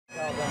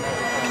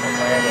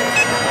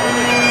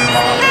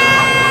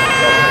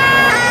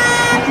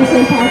the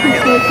St.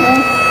 Patrick's Day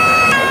Club. It's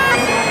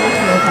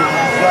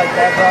like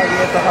that doggy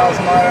at the house,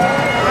 Maya.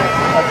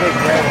 A big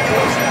red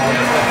horse now.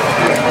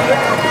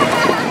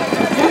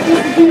 Jeff is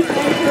the news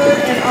anchor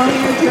and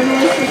on-air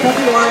journalist for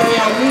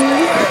WRAL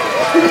News.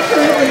 He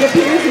currently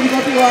appears in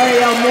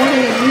WRAL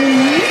Morning and Noon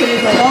News and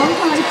is a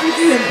longtime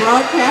figure in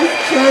broadcast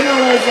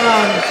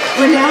journalism,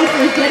 renowned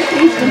for his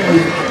dedication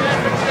to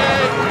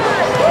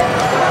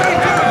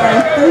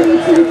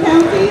 32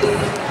 counties,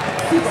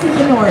 6 in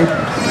the north.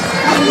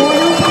 A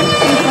loyal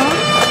Pennsylvania,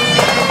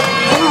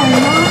 and are a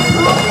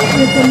non-profit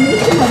with the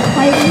mission of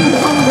fighting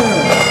hunger.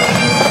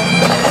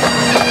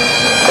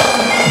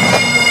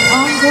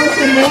 On Voice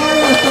and More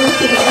refers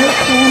to the Great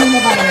Famine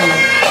of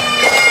Ireland.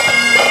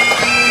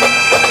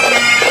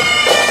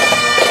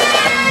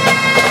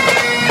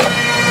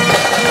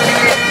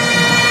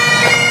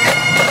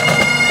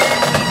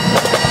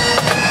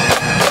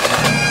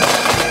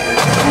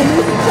 And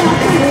this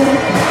chapter is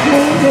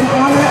named in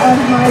honor of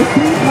my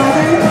sweet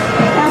mother,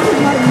 Captain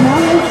Martin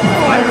Mellis.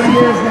 5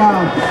 years now.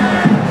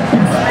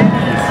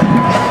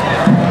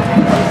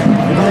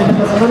 We're going to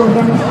do a little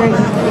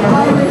demonstration.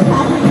 Irish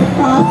happening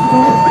across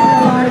North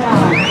Carolina.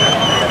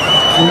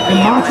 And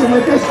marching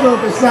with this group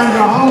is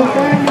Sandra Hall of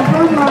Fame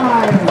from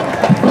Raleigh.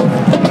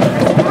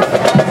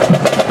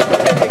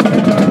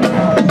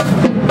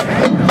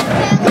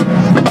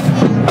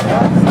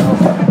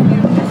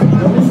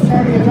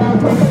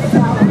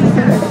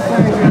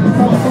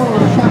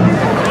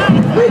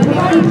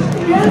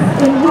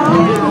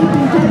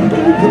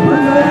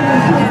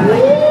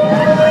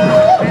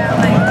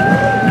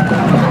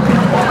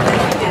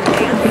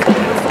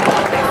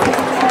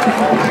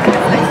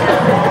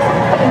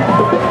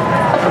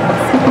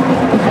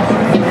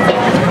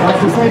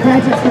 St.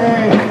 Patrick's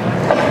Day.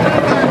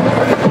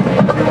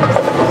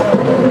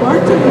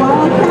 Marching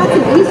Wildcats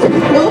of Eastern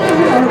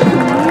Guilford are a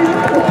premier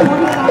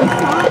performing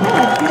ensemble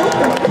of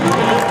Guilford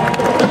County.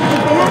 The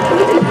band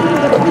features some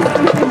of the best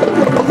musicians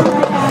of the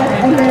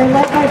Wildcats, and they're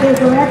led by their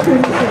director,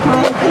 Mr.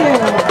 Tom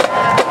Hill.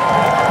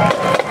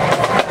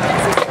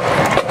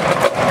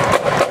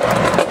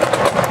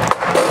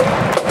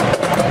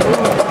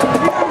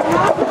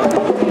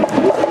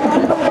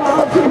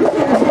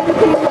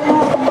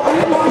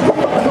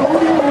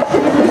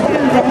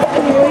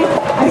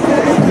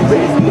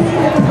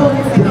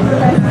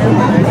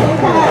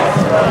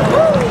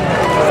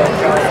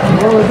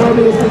 The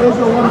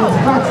original women's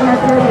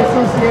contractor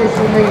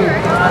association league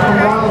from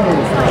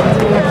Raleigh.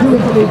 We have 2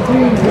 of the league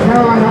teams, the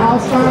Carolina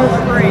All-Stars, the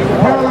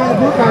Carolina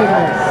Blue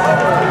Tigers.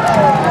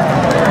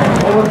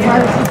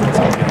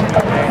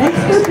 Thanks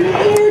for being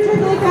here.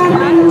 Take a look at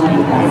how you love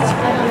you guys.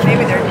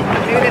 Maybe they don't.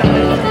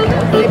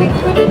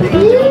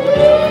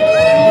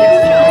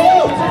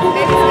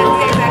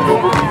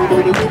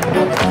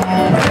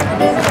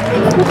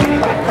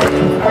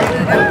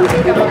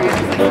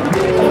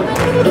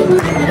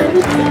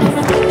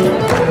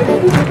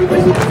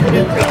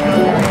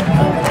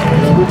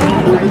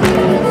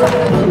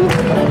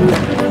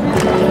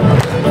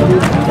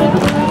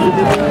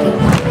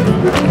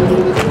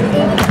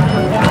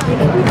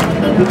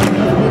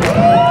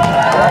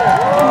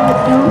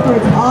 It's known for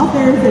its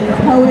authors and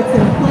poets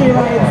and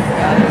playwrights,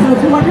 so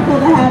it's wonderful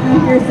to have you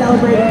here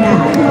celebrating that.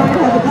 We want to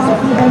have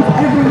adoption events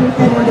every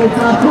weekend where they'd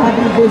love to have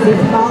you visit.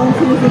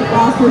 Volunteers and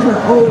fosters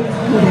are always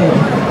needed.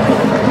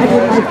 I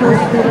did my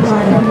first film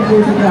on a few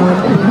years ago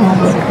and couldn't have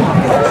it.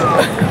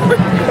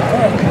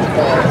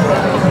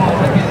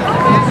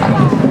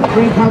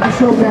 Green County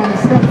Show Band,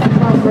 Step to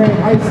 12th grade,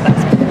 high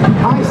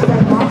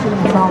step marching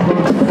ensemble.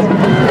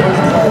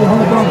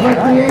 Homegrown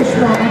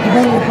recreational and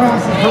competitive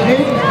classes for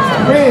 8th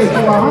grade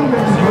to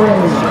 100th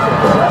grade.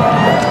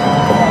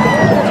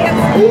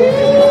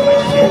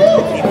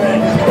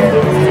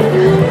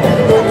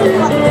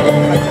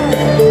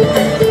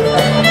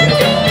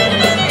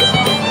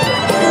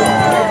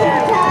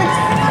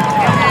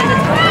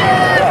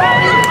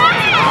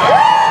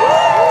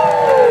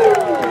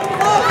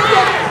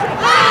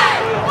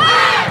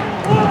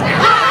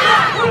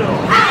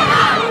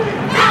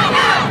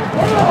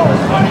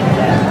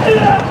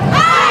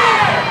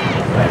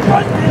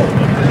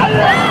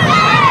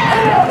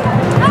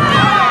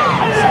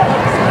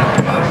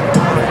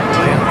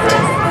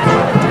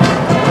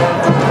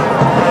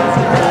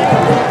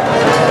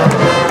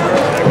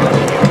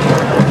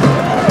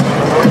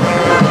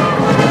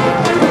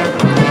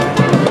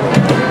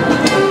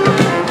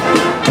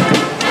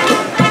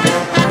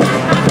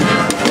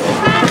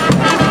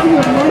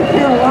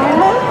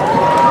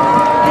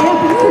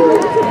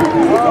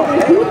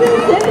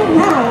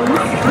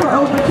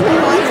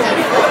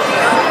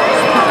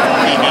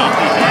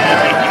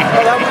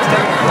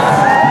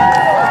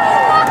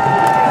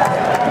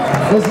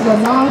 This is a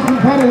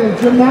non-competitive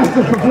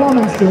gymnastic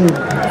performance team.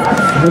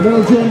 The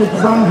little gym is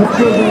designed for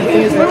children. The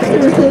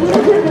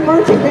Little German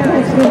Marching Band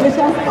has been with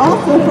us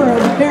also for a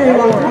very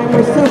long time.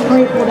 We're so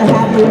grateful to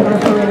have you in our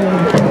parade.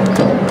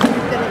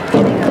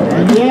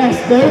 And yes,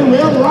 they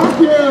will rock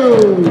you!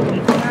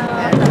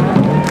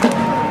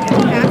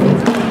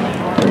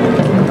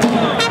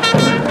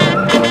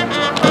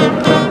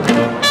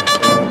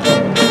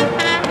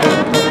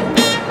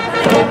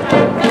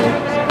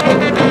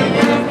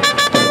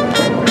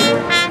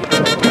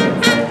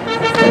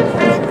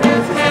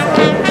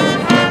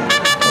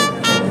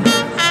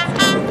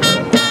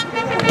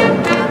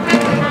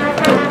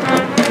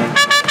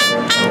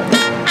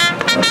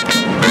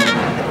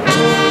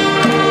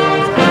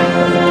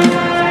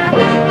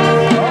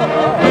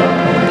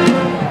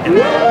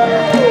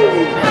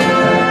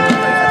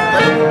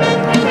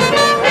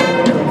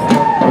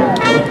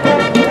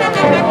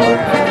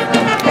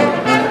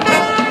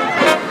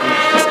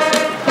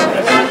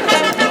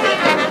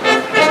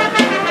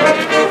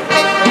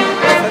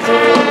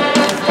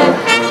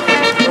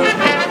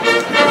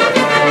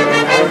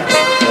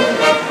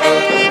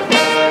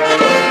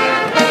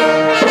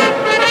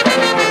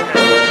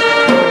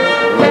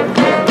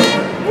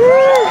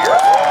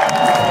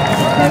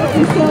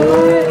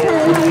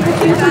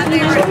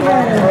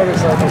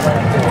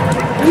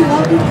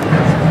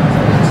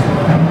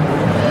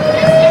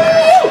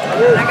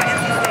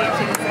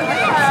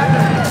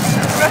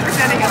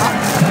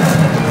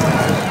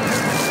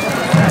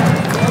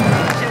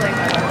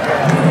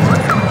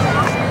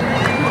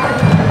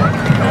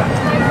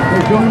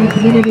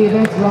 community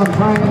events around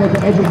Triangle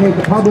to educate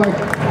the public,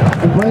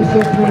 embrace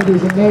their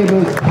communities and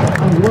neighbors,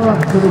 and work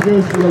to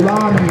reduce the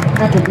alarming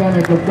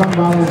epidemic of gun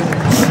violence.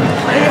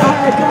 They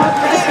are a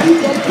dog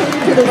rescue dedicated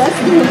to the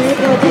rescue and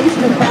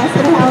rehabilitation of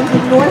basset hounds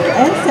in North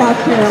and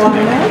South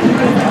Carolina. You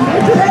can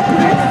direct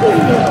next to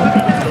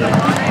you.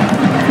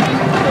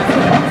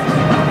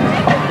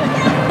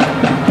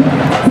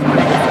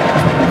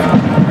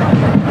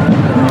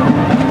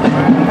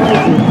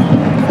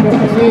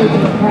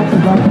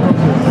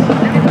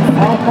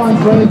 All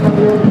funds raised by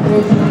the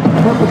organization,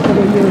 purpose for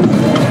the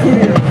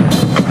use.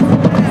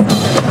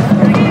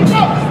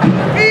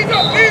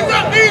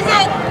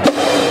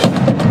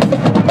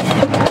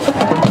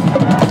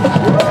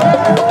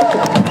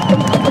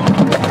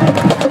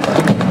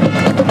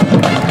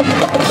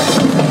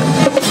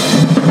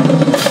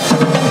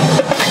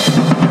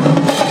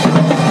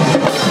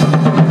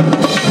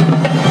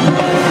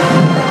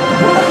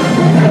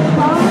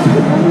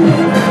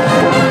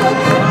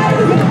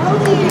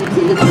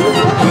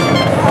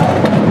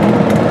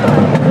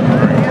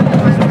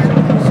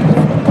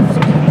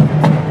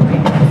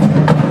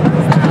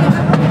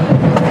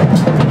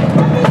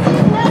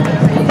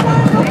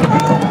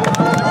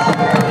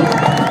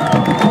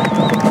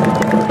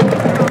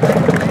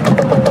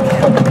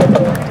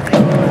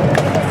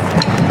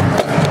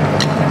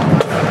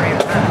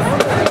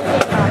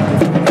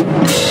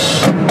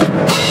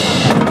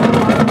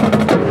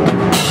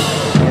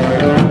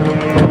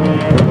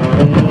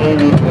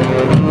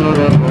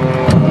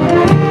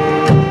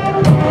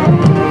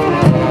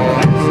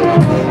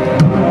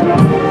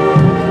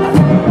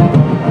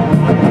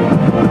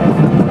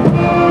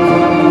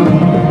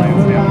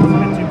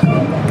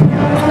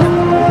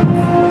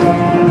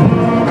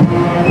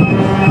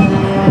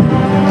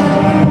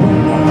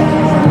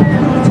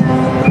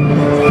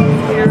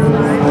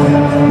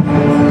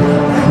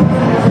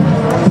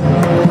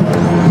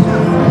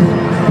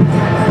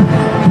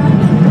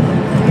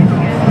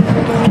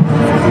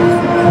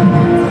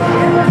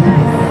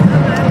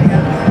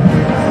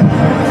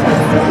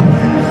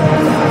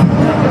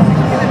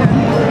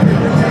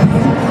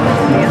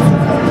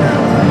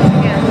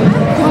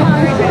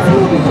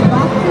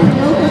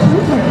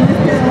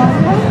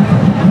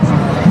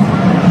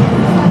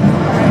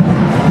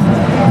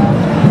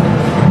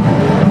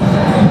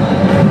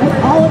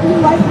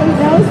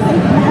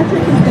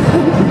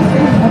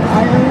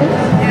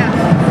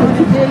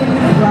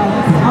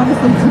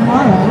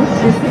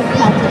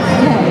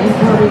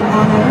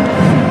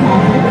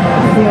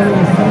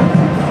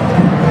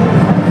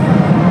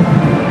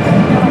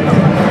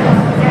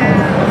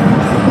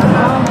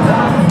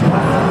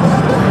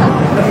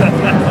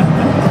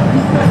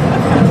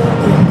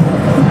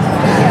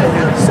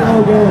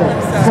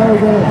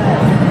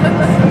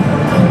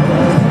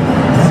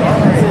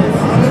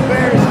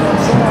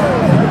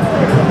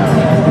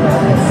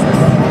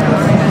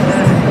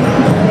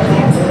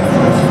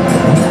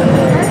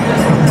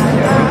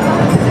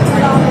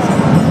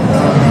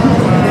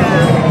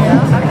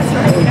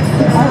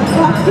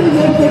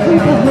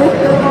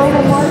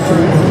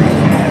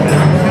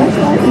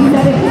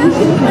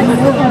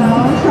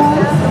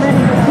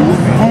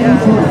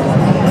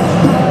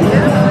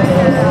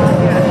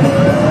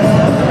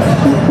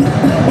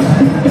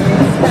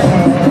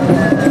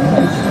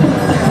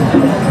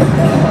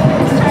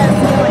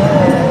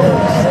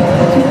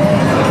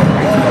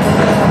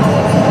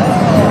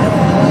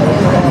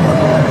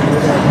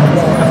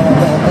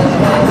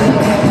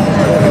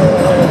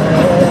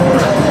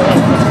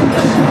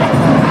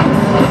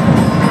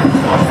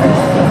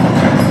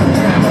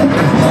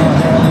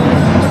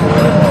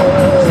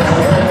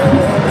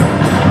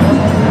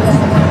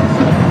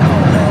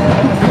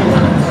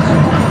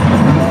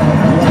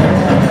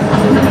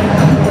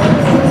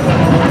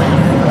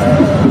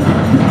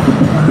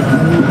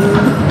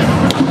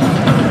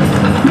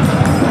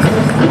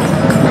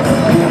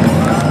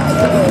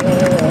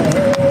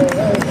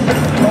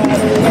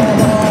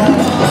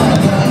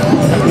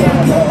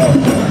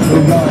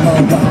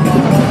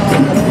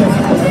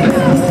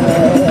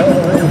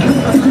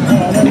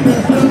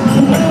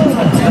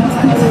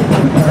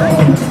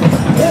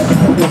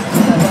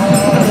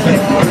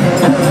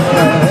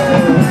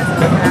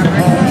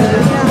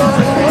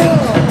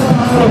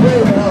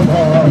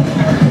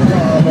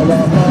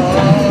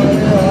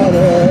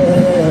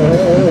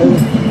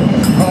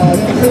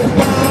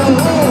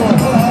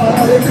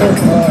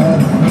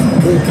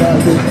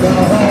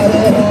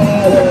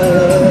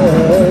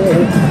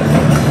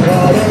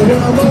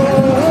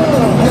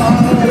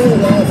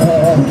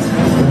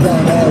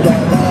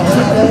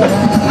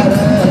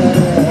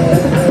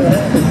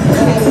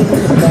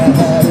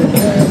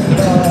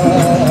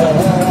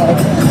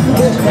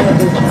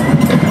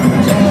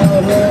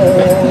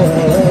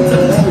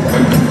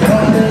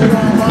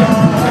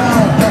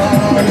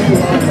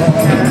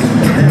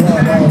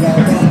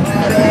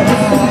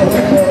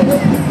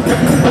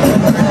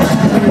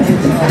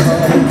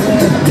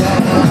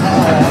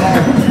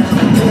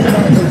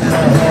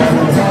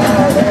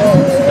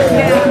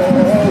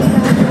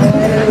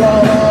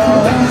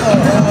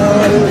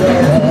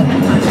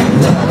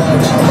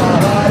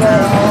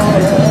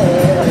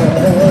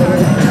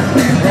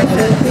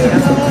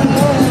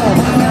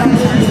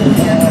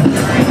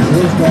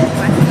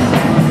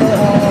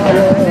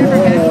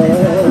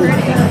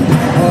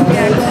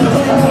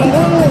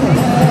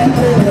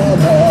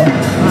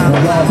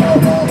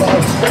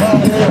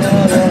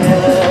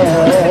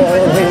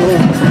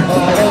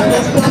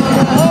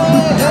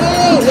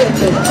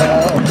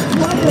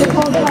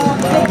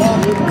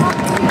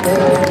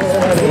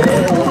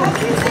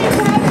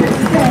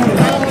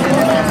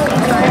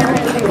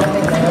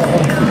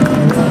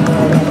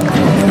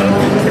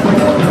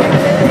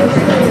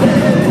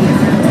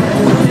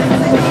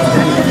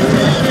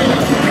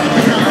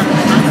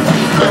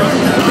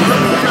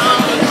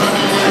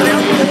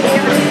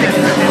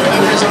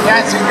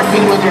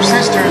 your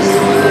sisters.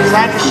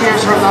 Sandra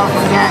shares her love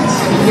for dance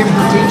and a gift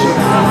for teaching,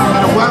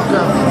 and a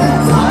welcome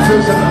to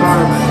the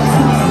environment.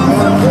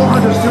 More than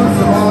 400 students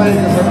of all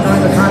ages have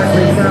joined the Conic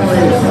Creek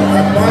families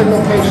at 5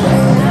 locations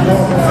in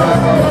North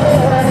Hare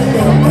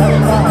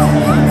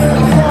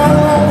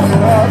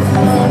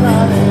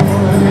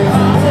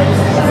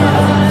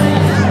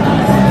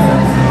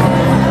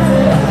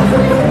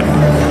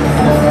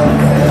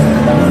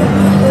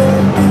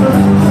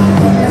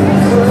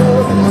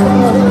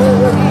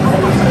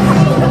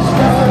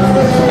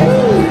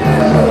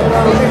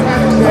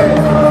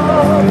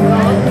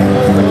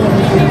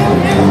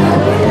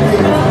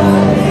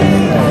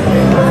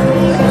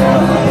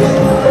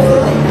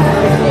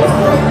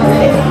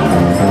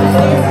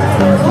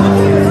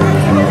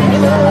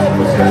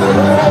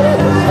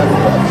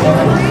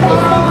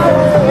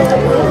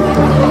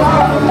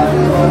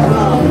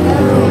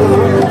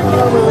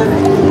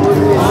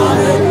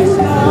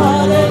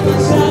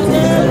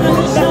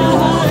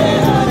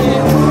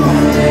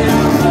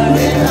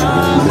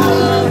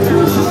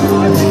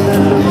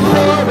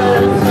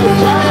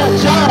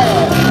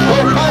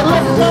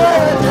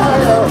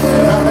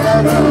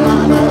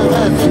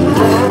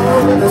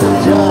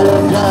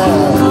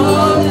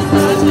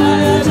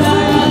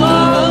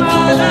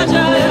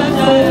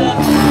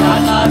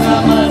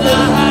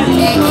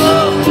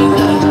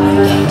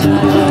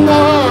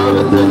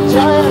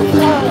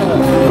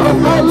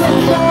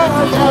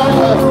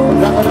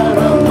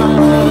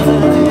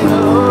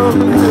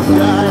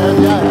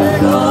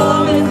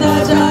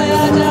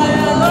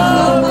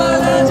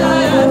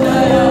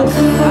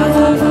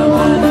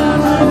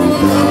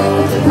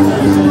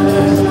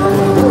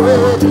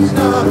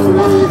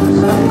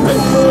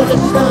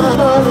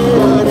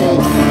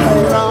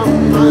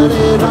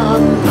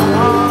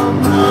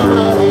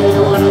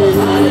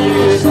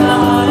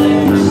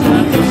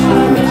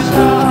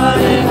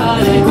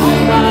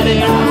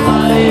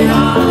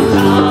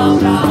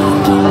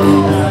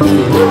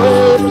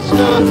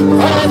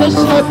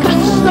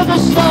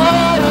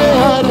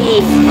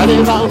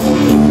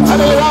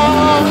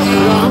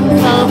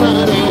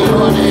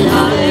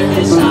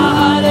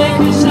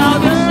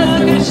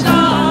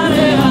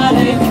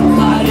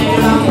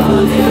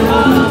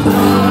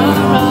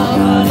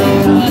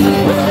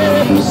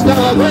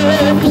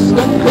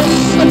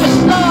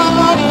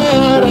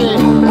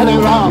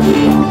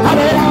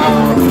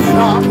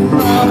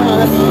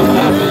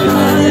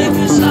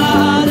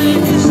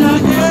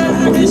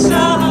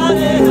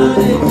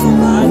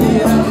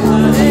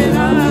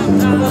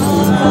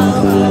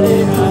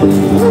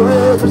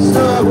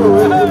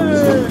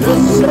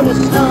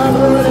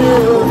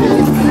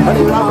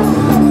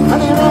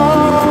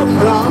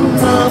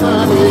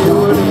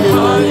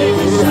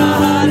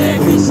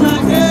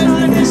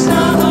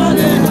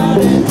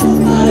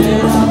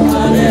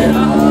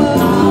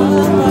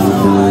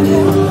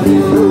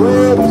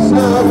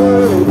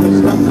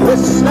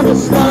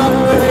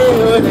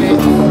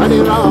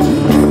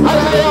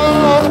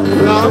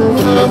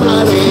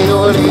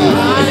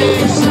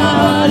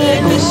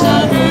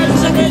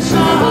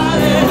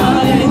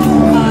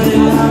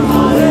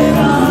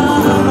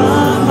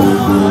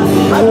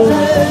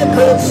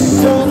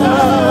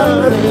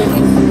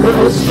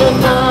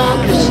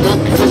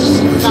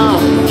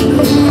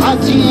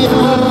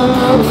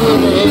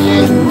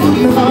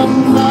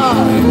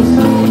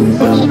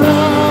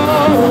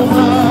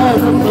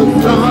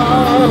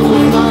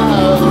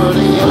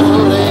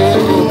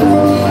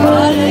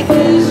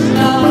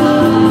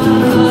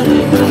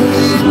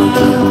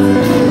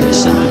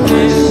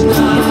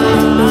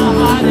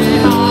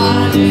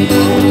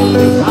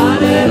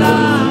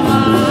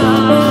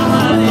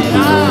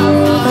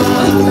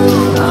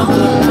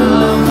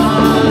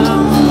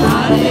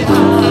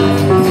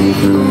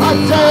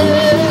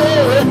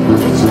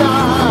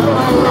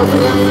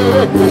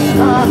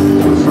Krishna,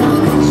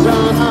 Krishna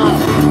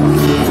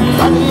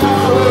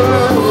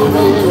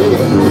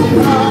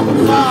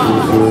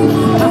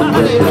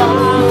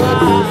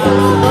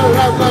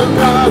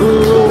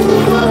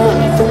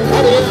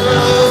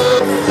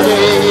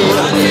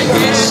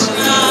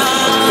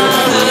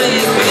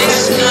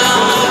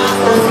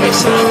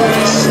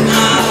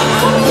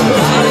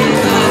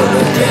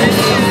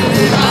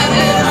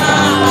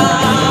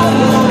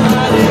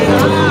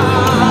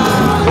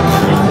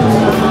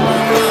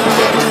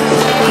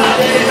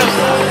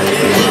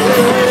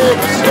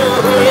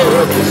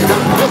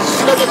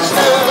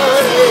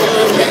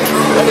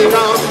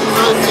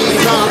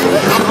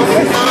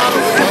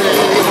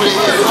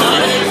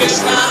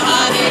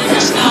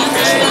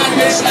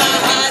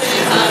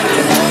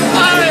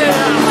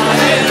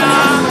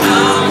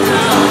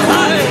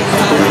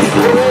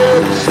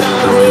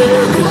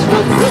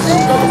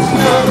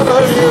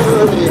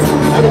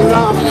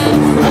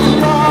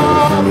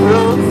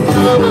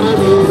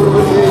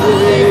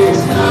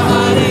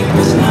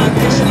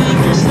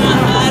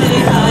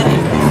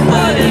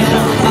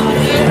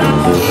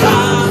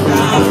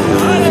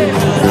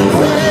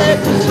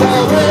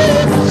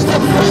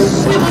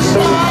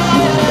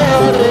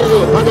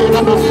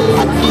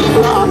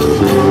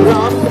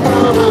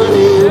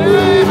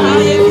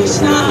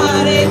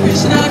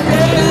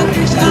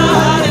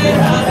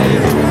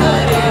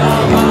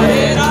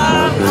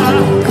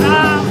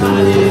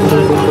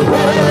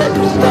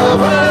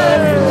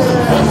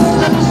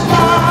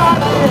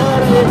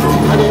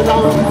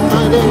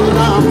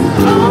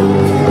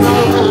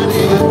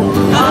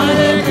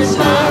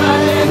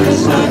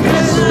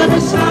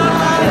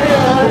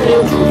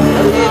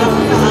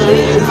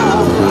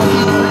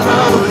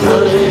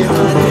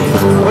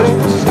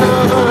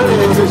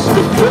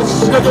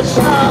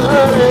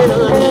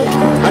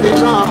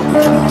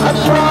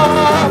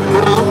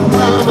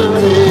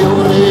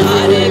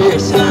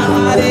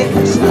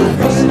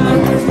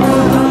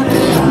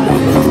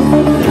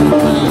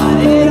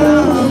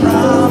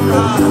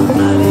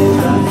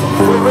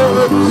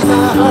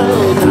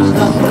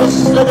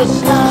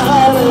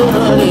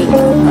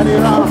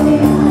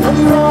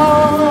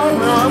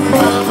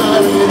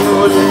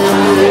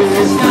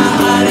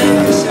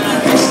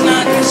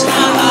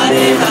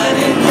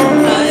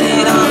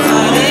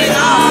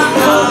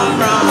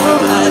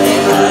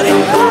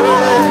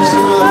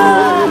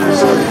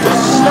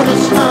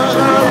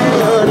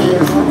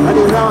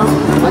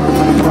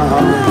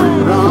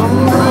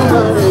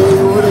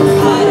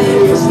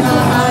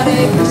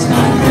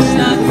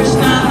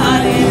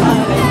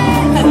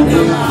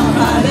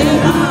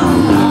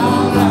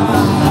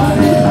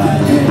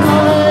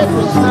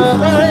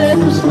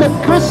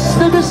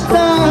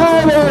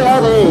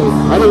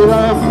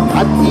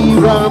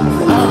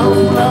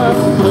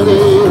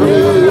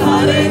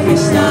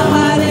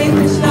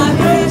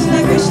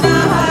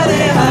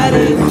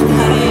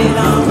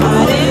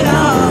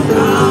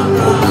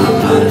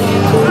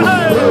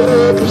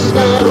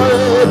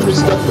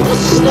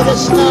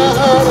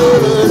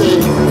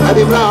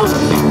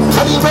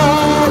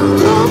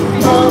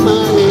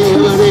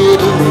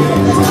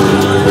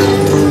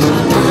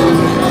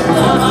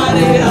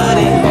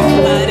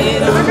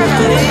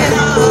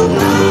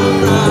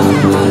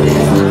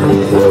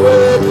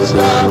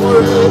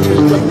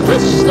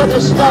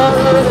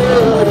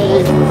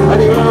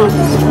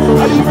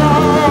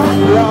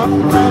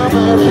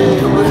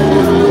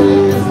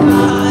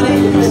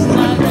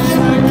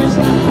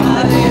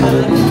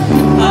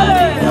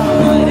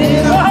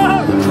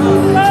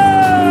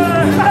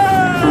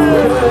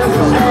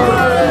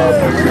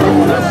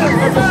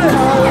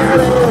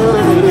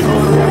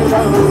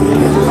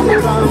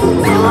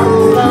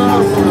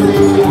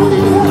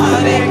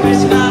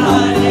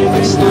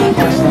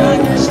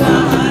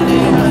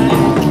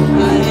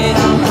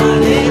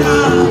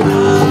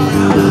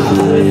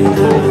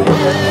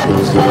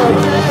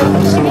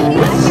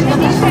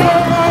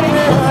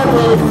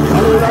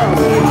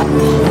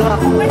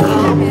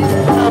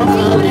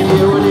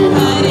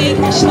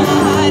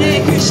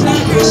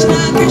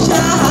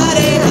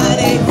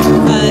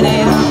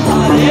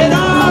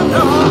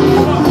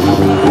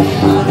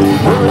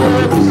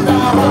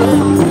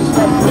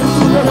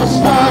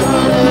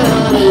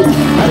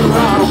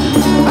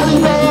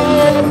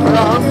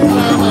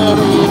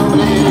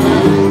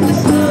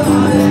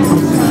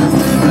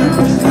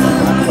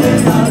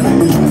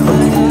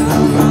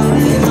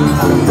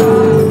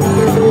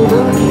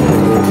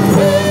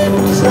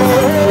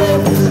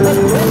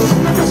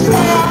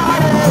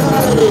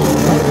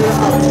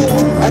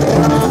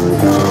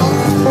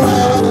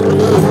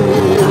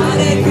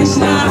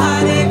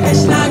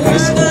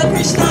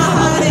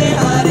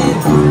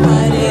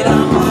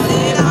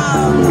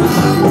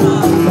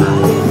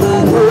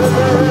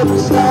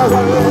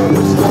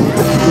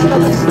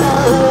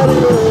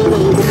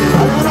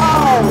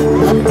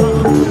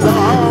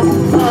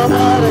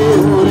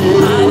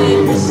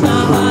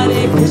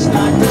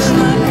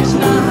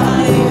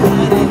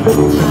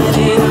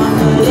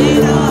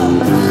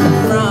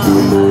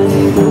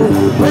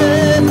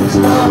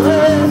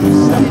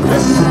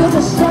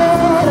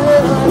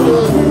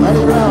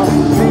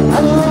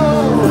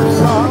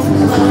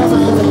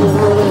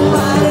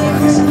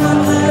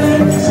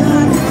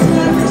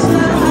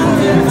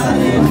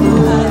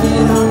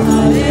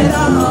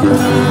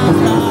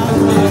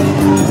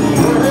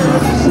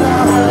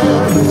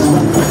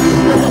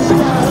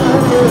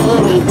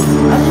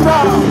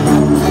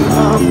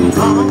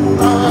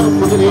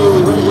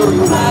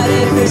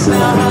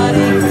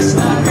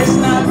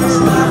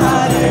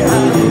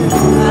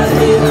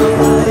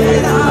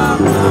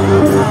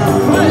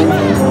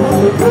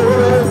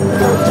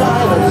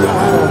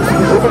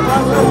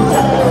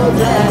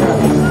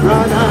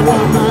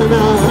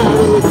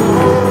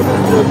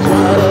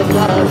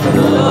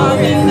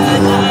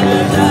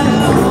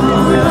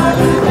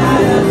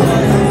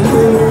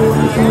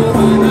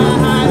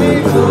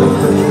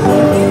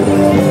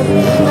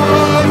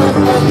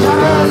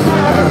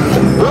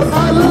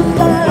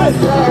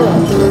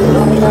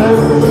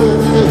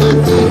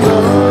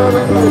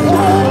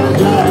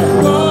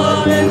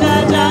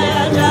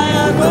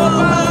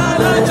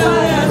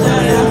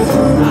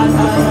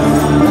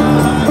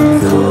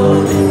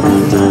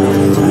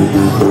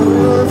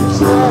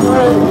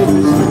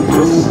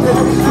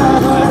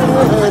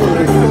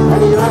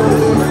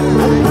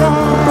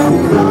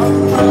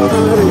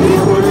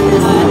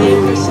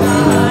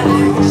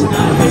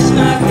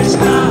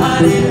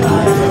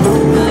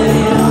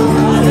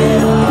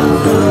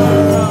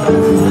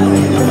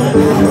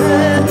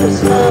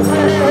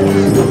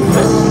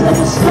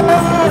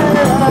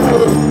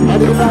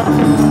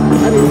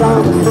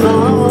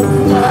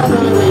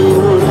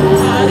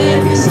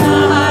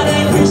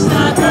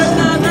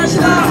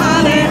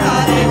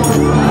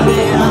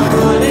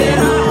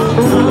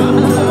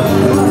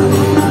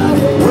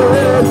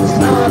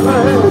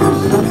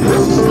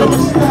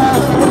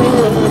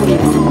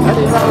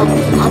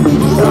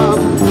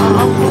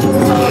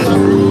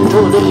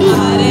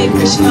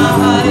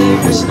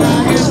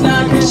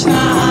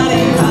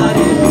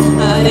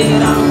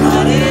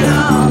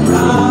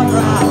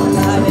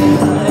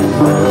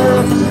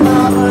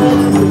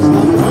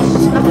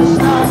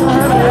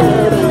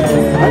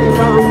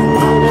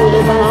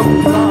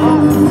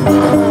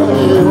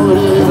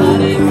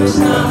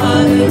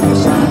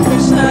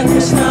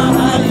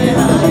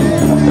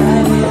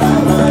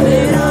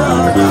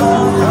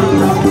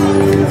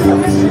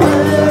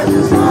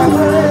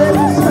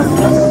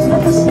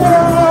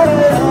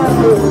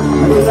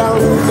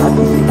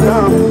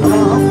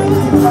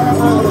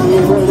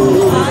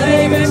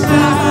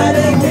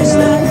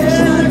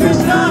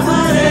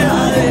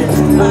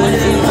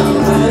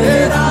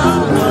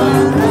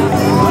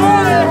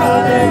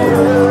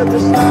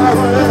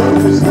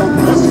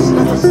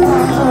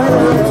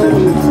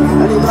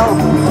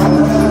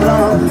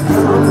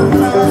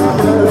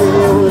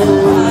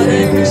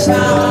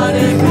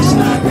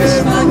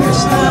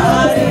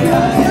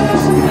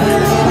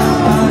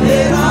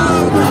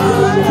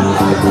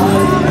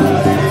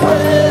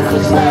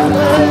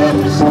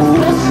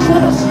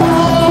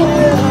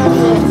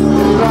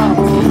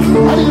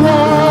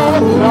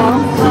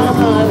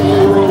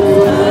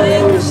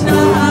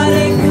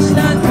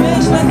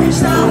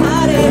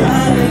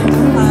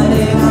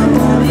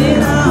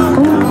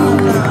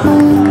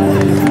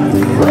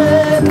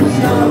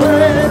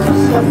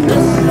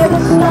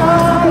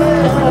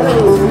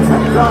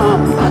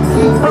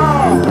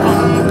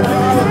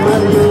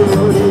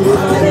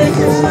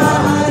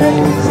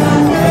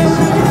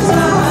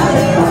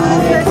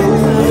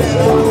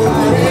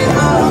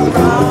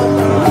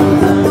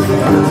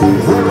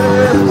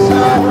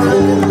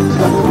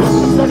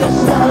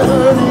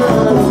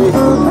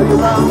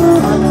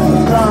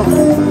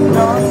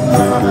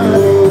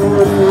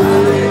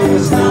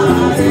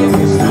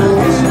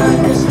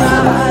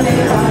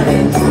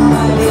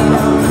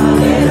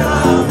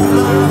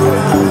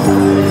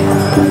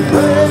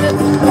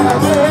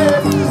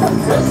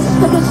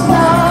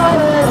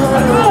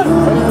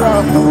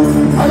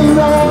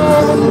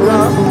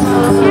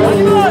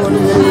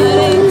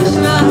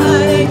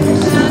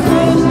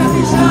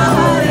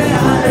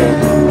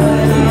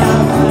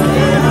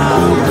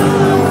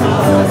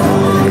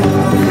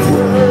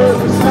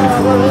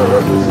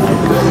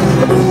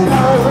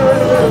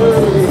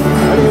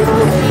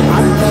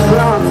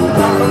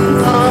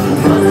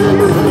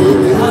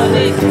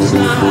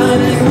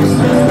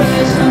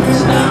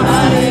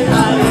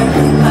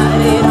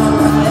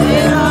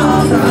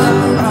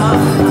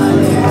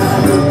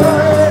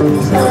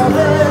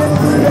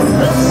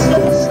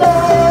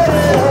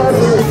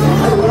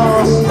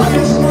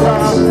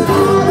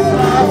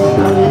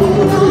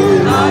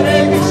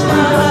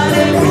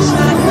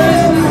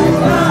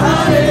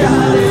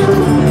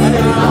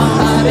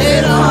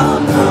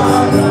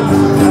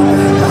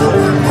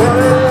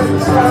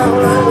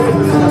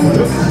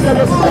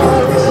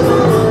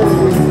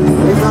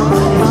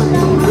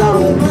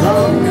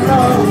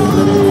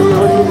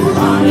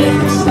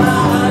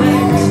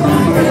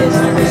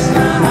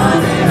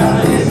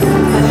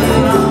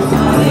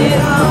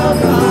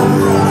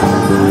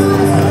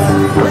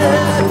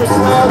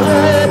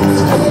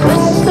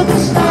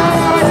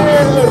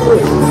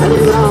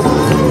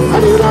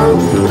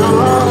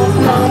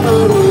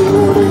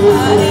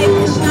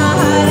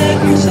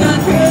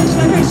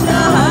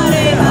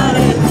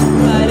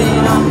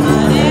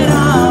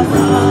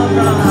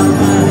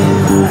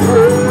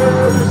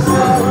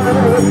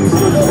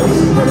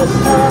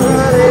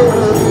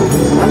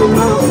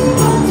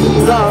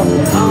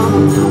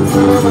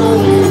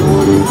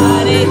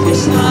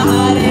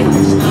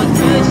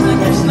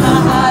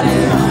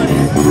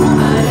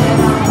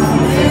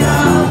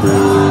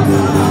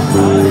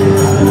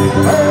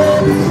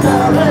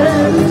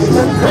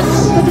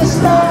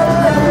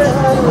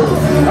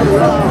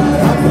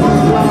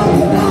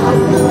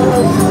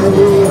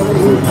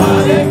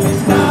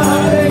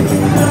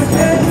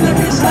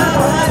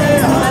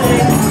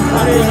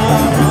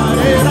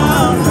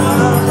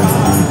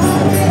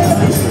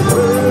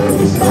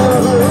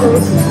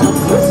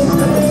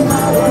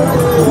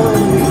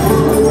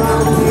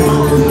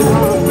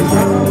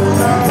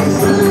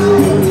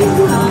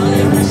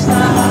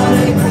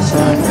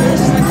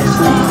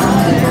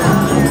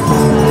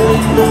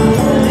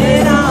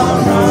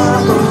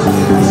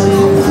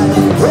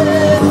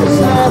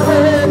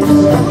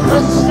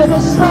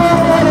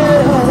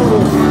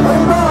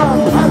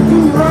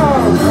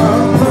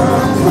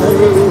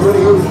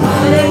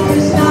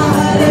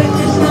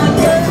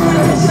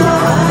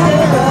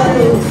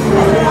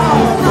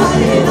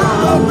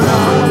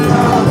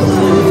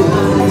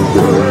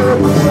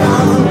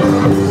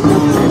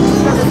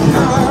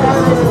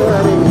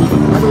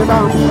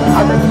Ram,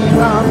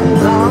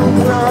 Ram, Ram,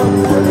 Ram,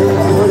 Ram,